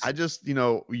games. I just, you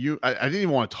know, I didn't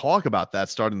even want to talk about that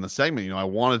starting the segment. You know, I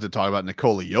wanted to talk about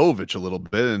Nikola Jovic a little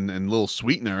bit and Little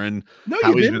Sweetener and no,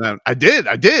 you didn't. I did.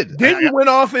 Then you went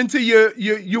off into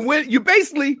you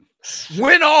basically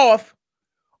went off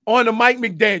on a Mike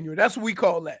McDaniel. That's what we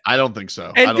call that. I don't think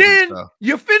so. And then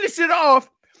you finished it off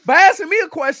by asking me a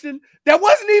question that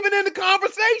wasn't even in the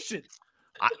conversation.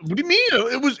 What do you mean?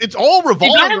 It's all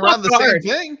revolving around the same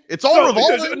thing. It's all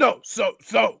revolving. So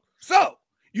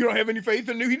you don't have any faith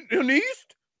in the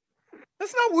East?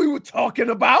 That's not what we were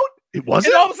talking about. It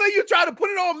wasn't. And all of a sudden you try to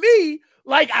put it on me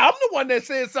like I'm the one that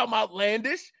said something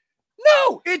outlandish.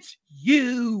 No, it's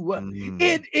you.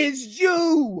 It is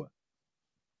you.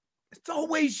 It's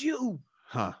always you.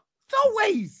 Huh. It's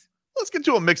always. Let's get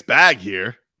to a mixed bag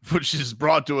here, which is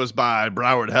brought to us by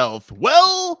Broward Health.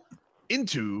 Well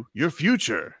into your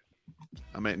future.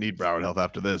 I might need Broward Health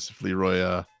after this if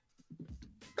Leroy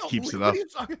keeps it up.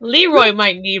 Leroy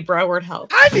might need Broward Health.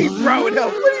 I need Broward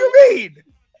Health. What do you mean?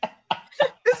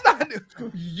 It's not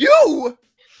you.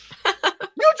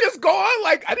 You just go on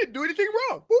like I didn't do anything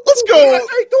wrong. Let's go.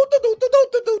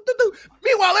 Do.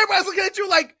 Meanwhile, everybody's looking at you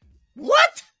like,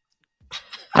 what?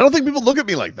 I don't think people look at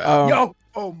me like that. Yo,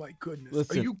 oh my goodness.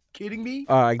 Listen, are you kidding me?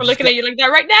 We're looking at you like that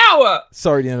right now.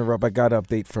 Sorry to interrupt. I got an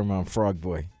update from Frog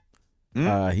Boy.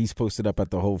 He's posted up at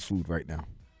the Whole Food right now.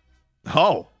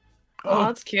 Oh,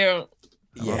 that's cute.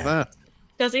 Yeah.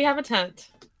 Does he have a tent?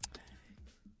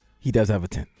 He does have a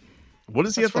tent. What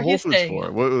does he have the Whole Foods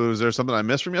for? Was there something I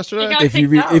missed from yesterday? If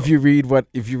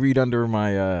you read under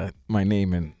my my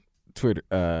name and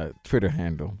Twitter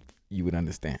handle, you would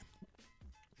understand.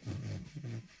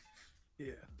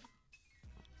 Yeah.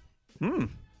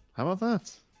 How about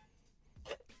that?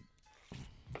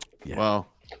 Yeah. Well,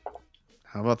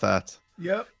 how about that?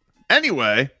 Yep.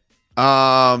 Anyway,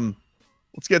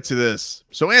 let's get to this.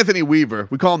 So Anthony Weaver,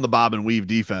 we call him the Bob and Weave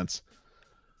defense.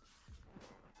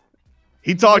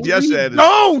 He talked yesterday.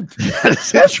 Don't.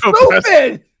 That's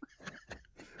stupid.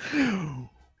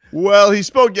 Well, he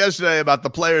spoke yesterday about the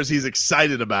players he's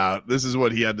excited about. This is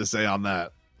what he had to say on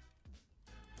that.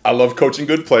 I love coaching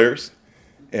good players,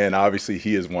 and obviously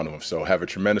he is one of them. So have a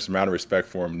tremendous amount of respect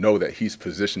for him. Know that he's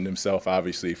positioned himself,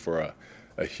 obviously, for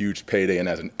a huge payday. And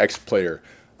as an ex-player,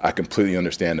 I completely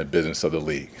understand the business of the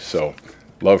league. So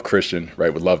love Christian,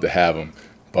 right? Would love to have him.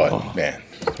 But, man,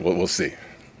 we'll see.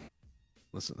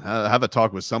 Listen, have a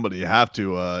talk with somebody. You have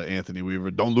to, Anthony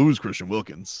Weaver. Don't lose Christian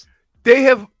Wilkins. They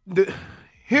have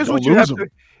Here's what you have to,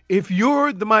 if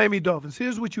you're the Miami Dolphins,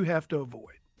 here's what you have to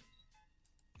avoid.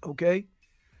 Okay?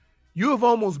 You have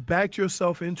almost backed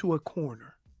yourself into a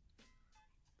corner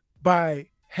by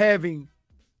having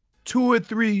 2 or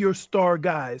 3 of your star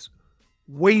guys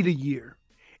wait a year,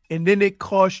 and then it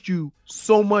costs you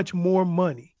so much more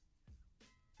money,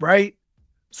 right?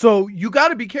 So you got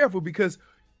to be careful, because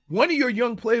one of your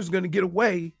young players is going to get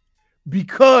away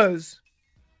because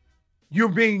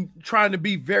you're trying to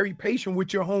be very patient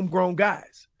with your homegrown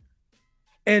guys.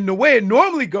 And the way it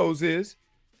normally goes is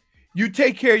you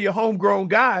take care of your homegrown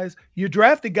guys, you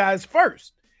drafted guys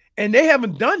first, and they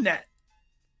haven't done that.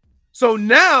 So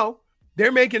now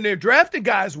they're making their drafted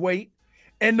guys wait,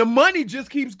 and the money just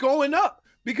keeps going up,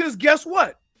 because guess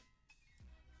what?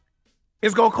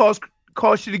 It's going to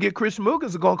cost you to get Christian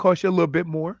Wilkins. It's going to cost you a little bit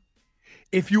more.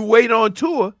 If you wait on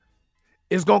Tua,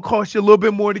 it's going to cost you a little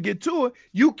bit more to get Tua.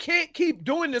 You can't keep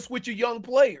doing this with your young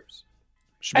players.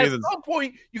 At some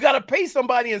point, you got to pay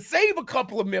somebody and save a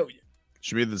couple of million.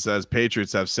 Shmita says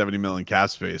Patriots have 70 million cap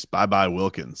space. Bye-bye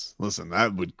Wilkins. Listen,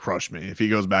 that would crush me if he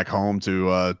goes back home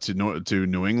to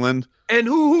New England. And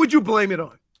who would you blame it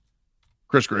on?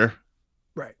 Chris Greer.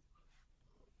 Right.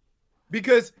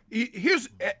 Because here's,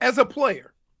 as a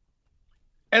player,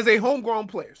 as a homegrown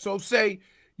player, so say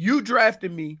you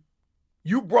drafted me,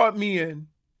 you brought me in,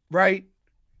 right?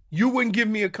 You wouldn't give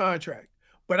me a contract,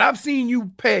 but I've seen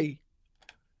you pay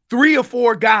 3 or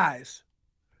 4 guys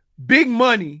big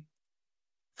money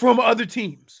from other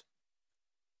teams.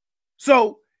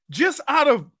 So just out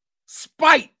of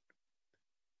spite,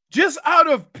 just out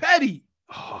of petty,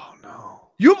 oh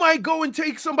no, you might go and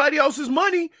take somebody else's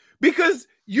money because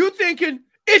you thinking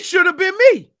it should have been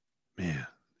me. Man,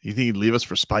 you think he'd leave us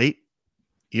for spite,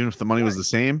 even if the money was the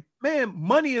same? Man,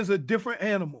 money is a different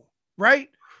animal, right?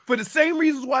 For the same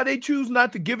reasons why they choose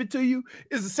not to give it to you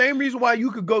is the same reason why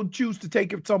you could go choose to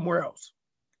take it somewhere else,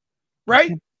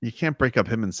 right? You can't break up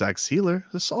him and Zach Sealer.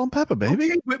 It's salt and pepper,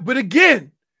 baby. Okay, but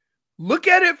again, look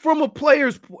at it from a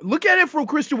player's point. Look at it from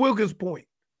Christian Wilkins' point.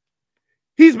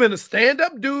 He's been a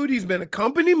stand-up dude. He's been a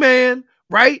company man,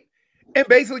 right? And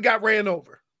basically got ran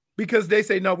over because they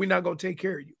say, no, we're not going to take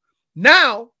care of you.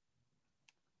 Now,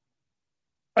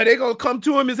 are they going to come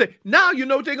to him and say, now you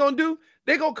know what they're going to do?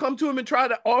 They're going to come to him and try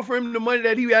to offer him the money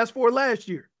that he asked for last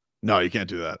year. No, you can't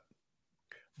do that.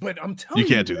 But I'm telling you,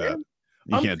 you can't do that.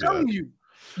 I'm telling you.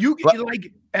 You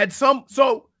like at some,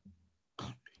 so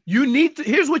you need to,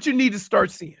 here's what you need to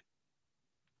start seeing.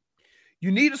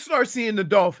 You need to start seeing the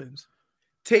Dolphins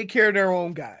take care of their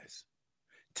own guys,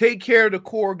 take care of the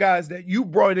core guys that you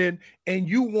brought in and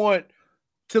you want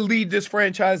to lead this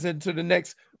franchise into the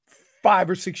next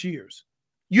 5 or 6 years.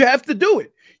 You have to do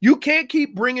it. You can't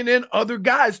keep bringing in other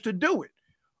guys to do it.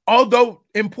 Although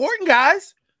important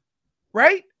guys,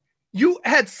 right? You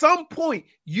at some point,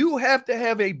 you have to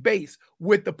have a base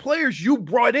with the players you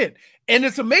brought in. And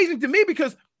it's amazing to me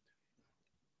because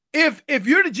if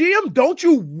you're the GM, don't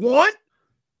you want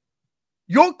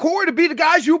your core to be the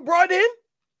guys you brought in?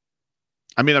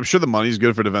 I mean, I'm sure the money's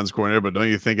good for defense coordinator, but don't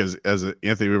you think as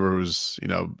Anthony Weaver was,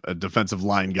 a defensive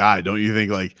line guy, don't you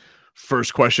think like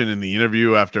first question in the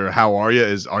interview after how are you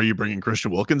is, are you bringing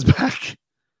Christian Wilkins back?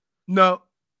 No,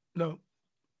 I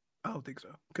don't think so.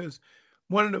 Because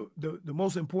one of the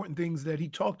most important things that he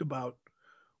talked about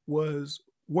was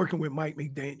working with Mike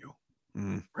McDaniel,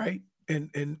 right? And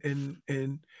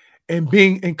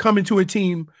coming to a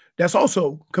team that's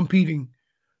also competing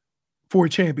for a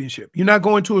championship. You're not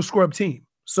going to a scrub team.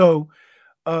 So,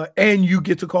 and you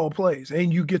get to call plays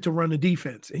and you get to run a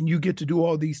defense and you get to do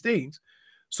all these things.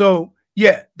 So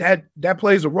yeah, that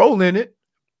plays a role in it.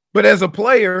 But as a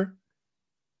player,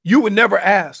 you would never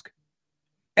ask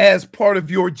as part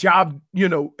of your job,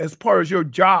 as part of your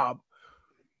job,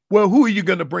 well, who are you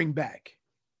going to bring back?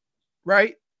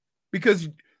 Right? Because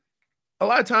a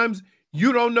lot of times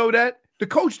you don't know that. The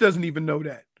coach doesn't even know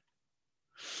that.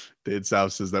 Dade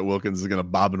South says that Wilkins is going to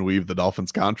bob and weave the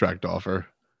Dolphins contract offer.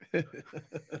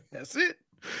 That's it.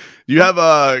 Do you have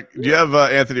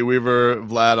Anthony Weaver,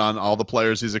 Vlad, on all the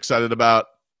players he's excited about?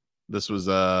 This was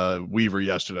Weaver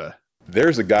yesterday.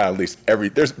 There's a guy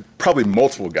there's probably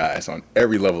multiple guys on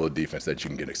every level of defense that you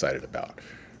can get excited about.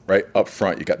 Right up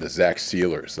front, you got the Zach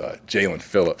Sealers, Jalen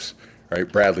Phillips,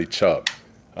 right? Bradley Chubb,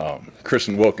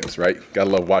 Christian Wilkins, right?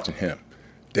 Gotta love watching him.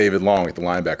 David Long at the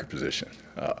linebacker position.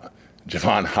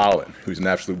 Javon Holland, who's an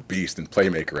absolute beast and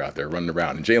playmaker out there running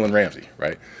around, and Jalen Ramsey,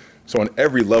 right? So on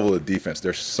every level of defense,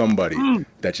 there's somebody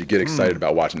that you get excited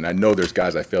about watching. And I know there's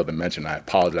guys I failed to mention. I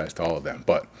apologize to all of them.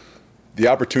 But the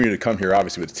opportunity to come here,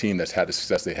 obviously, with a team that's had the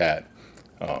success they had,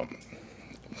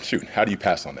 how do you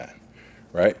pass on that,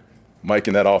 right? Mike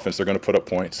and that offense, they're going to put up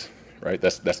points. right?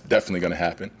 That's definitely going to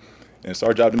happen. And it's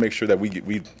our job to make sure that we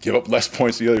give up less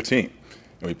points to the other team.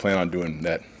 And we plan on doing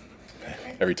that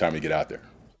every time we get out there.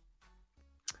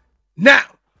 Now,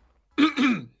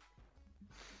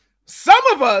 some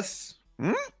of us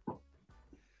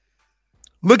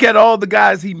look at all the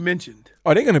guys he mentioned.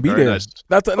 Oh, they're going to be Very there. nice.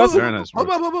 That's Very nice.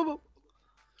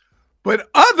 But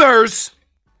others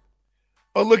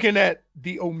are looking at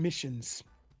the omissions.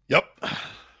 Yep.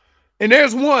 And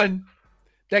there's one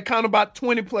that counted about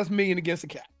 20 plus million against the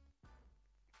cap.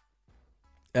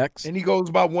 X. And he goes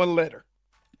by one letter.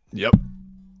 Yep.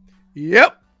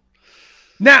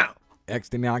 Now, X,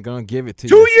 they're not going to give it to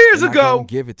 2 you. years They're not ago, gonna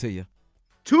give it to you.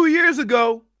 2 years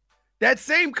ago, that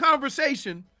same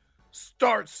conversation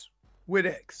starts with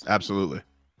X. Absolutely.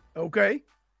 Okay?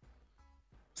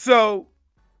 So,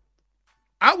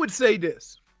 I would say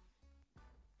this.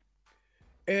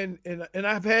 And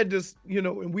I've had this,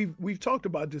 and we've talked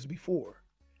about this before.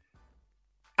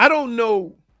 I don't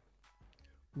know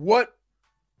what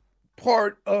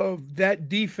part of that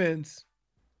defense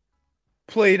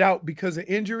played out because of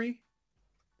injury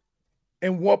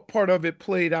and what part of it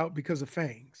played out because of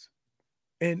fangs.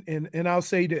 And I'll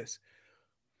say this.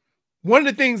 One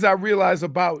of the things I realize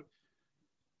about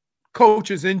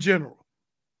coaches in general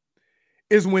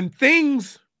is when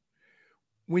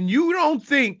you don't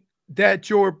think that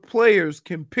your players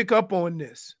can pick up on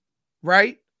this,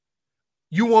 right?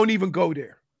 You won't even go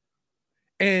there.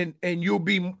 And you'll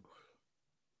be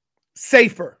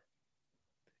safer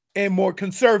and more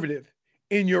conservative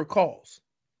in your calls,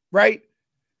 right?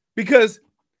 Because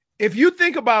if you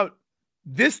think about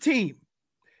this team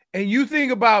and you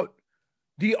think about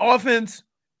the offense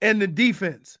and the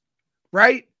defense,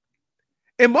 right?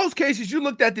 In most cases, you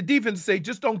looked at the defense and say,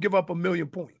 just don't give up 1 million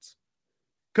points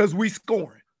because we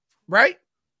scoring, right?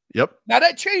 Yep. Now,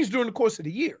 that changed during the course of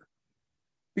the year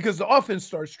because the offense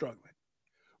started struggling.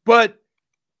 But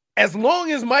as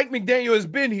long as Mike McDaniel has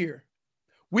been here,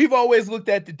 we've always looked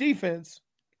at the defense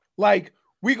like,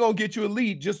 we're going to get you a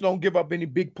lead. Just don't give up any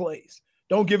big plays.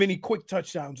 Don't give any quick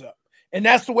touchdowns up. And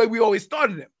that's the way we always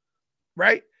started them,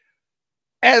 right?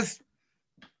 As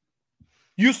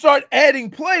you start adding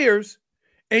players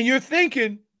and you're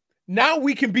thinking, now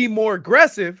we can be more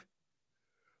aggressive,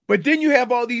 but then you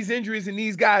have all these injuries and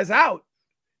these guys out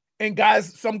and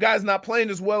some guys not playing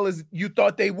as well as you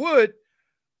thought they would,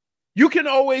 you can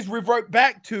always revert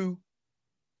back to,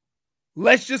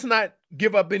 let's just not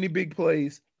give up any big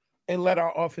plays and let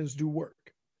our offense do work.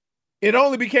 It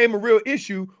only became a real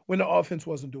issue when the offense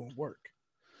wasn't doing work.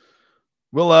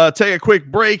 We'll take a quick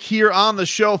break here on the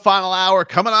show. Final hour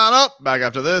coming on up. Back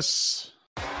after this.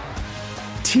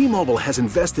 T-Mobile has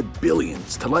invested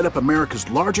billions to light up America's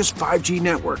largest 5G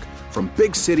network, from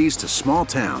big cities to small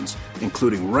towns,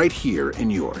 including right here in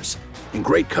yours. And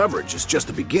great coverage is just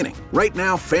the beginning. Right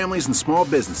now, families and small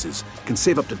businesses can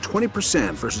save up to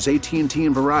 20% versus AT&T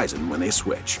and Verizon when they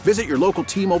switch. Visit your local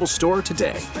T-Mobile store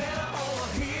today.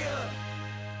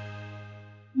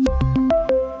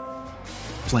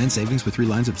 Plan savings with 3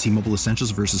 lines of T-Mobile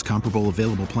Essentials versus comparable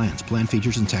available plans. Plan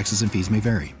features and taxes and fees may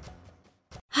vary.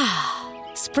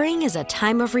 Spring is a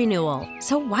time of renewal,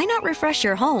 so why not refresh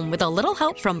your home with a little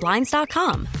help from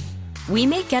Blinds.com? We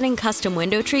make getting custom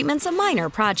window treatments a minor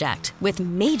project with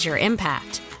major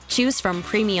impact. Choose from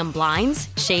premium blinds,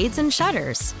 shades, and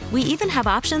shutters. We even have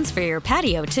options for your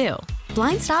patio, too.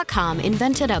 Blinds.com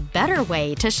invented a better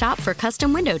way to shop for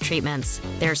custom window treatments.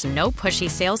 There's no pushy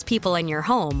salespeople in your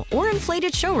home or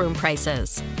inflated showroom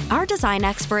prices. Our design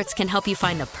experts can help you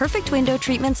find the perfect window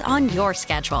treatments on your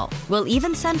schedule. We'll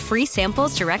even send free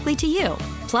samples directly to you.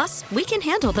 Plus, we can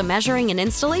handle the measuring and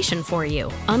installation for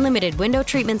you. Unlimited window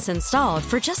treatments installed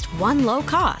for just one low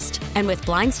cost. And with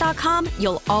Blinds.com,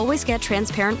 you'll always get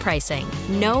transparent pricing.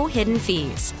 No hidden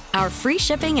fees. Our free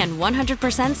shipping and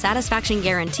 100% satisfaction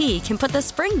guarantee can put the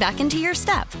spring back into your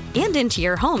step and into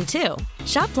your home, too.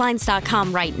 Shop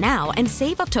Blinds.com right now and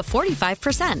save up to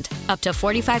 45%. Up to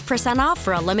 45% off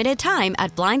for a limited time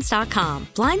at Blinds.com.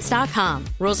 Blinds.com.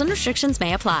 Rules and restrictions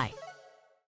may apply.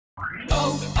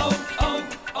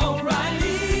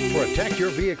 Protect your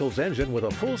vehicle's engine with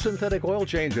a full synthetic oil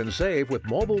change and save with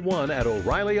Mobile One at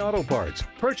O'Reilly Auto Parts.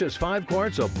 Purchase 5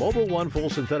 quarts of Mobile One full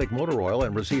synthetic motor oil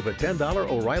and receive a $10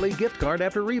 O'Reilly gift card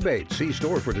after rebate. See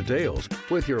store for details.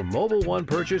 With your Mobile One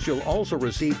purchase, you'll also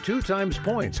receive 2 times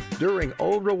points during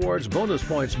O Rewards Bonus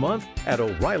Points Month at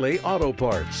O'Reilly Auto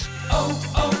Parts.